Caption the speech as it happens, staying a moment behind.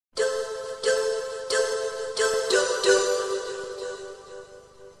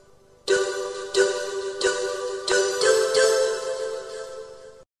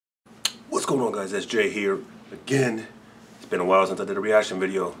guys, SJ here again. It's been a while since I did a reaction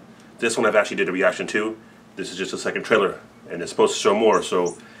video. This one I've actually did a reaction to. This is just a second trailer and it's supposed to show more,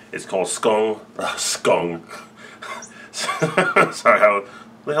 so it's called Sorry, how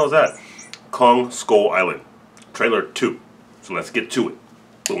the hell is that? Kong Skull Island. Trailer 2. So let's get to it.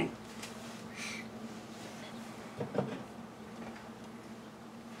 Boom.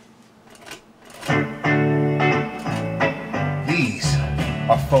 These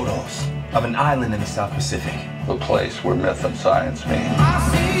are photos of an island in the South Pacific. The place where myth and science meet.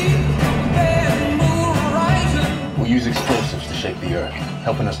 We use explosives to shake the earth,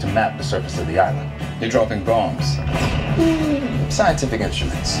 helping us to map the surface of the island. They're dropping bombs. Scientific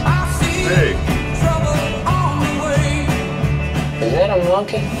instruments. Hey. Is that a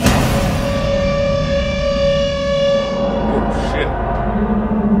monkey? Oh shit.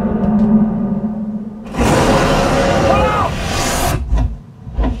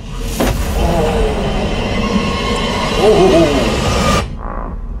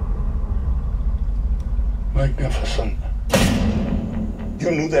 Magnificent.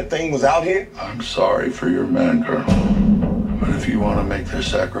 You knew that thing was out here? I'm sorry for your men, Colonel. But if you want to make their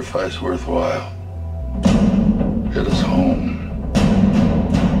sacrifice worthwhile, hit us home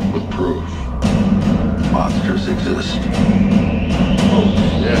with proof. Monsters exist. Oh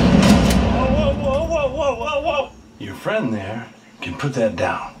shit. Whoa. Your friend there can put that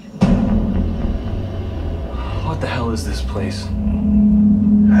down. What the hell is this place?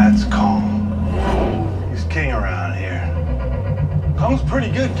 That's Kong. He's king around here. Kong's pretty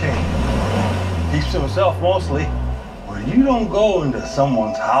good king. Keeps to himself mostly. Well, you don't go into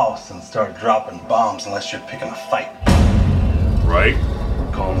someone's house and start dropping bombs unless you're picking a fight. Right?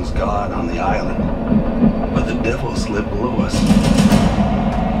 Kong's god on the island, but the devils live below us.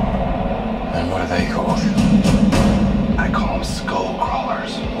 And what are they called? I call them skull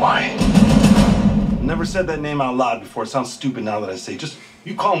crawlers. Why? Never said that name out loud before. It sounds stupid now that I say it. Just,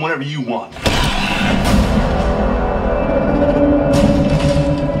 you call them whatever you want.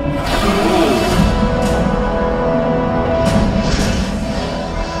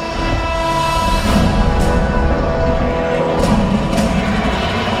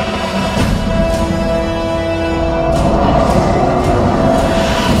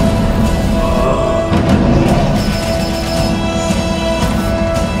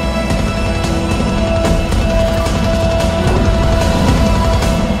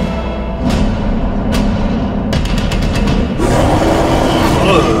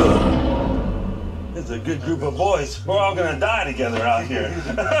 A good group of boys. We're all gonna die together out here.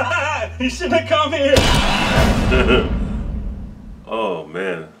 You shouldn't have come here. Oh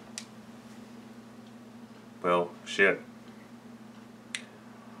man. Well, shit.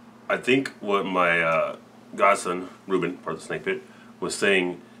 I think what my godson, Ruben, part of the SnakePit, was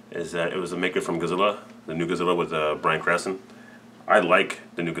saying is that it was a maker from Godzilla, the new Godzilla with Bryan Cranston. I like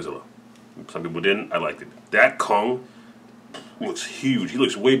the new Godzilla. Some people didn't. I liked it. That Kong looks huge. He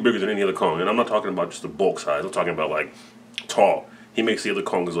looks way bigger than any other Kong. And I'm not talking about just the bulk size. I'm talking about like tall. He makes the other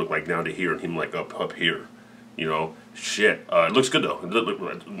Kongs look like down to here and him like up here. You know? Shit. It looks good though.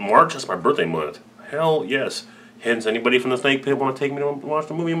 March, that's my birthday month. Hell yes. Hence, anybody from the SnakePit want to take me to watch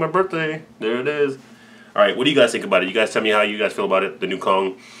the movie on my birthday? There it is. Alright, what do you guys think about it? You guys tell me how you guys feel about it, the new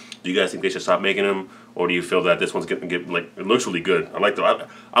Kong. Do you guys think they should stop making them? Or do you feel that this one's getting like, it looks really good? I like I'm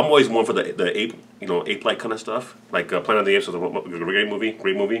always one for the ape, you know, ape-like kind of stuff. Like Planet of the Apes was a great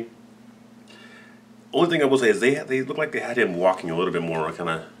movie. Only thing I will say is they look like they had him walking a little bit more kind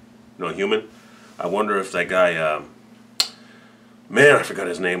of, you know, human. I wonder if that guy, man, I forgot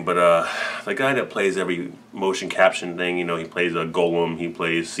his name, but the guy that plays every motion caption thing, you know, he plays a Golem, he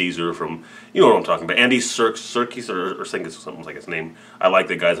plays Caesar from, you know what I'm talking about, Andy Serkis or something like his name. I like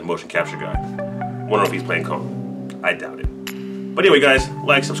the guy's a motion capture guy. Wonder if he's playing Kong. I doubt it. But anyway, guys,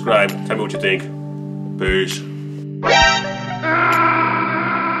 like, subscribe, tell me what you think. Peace.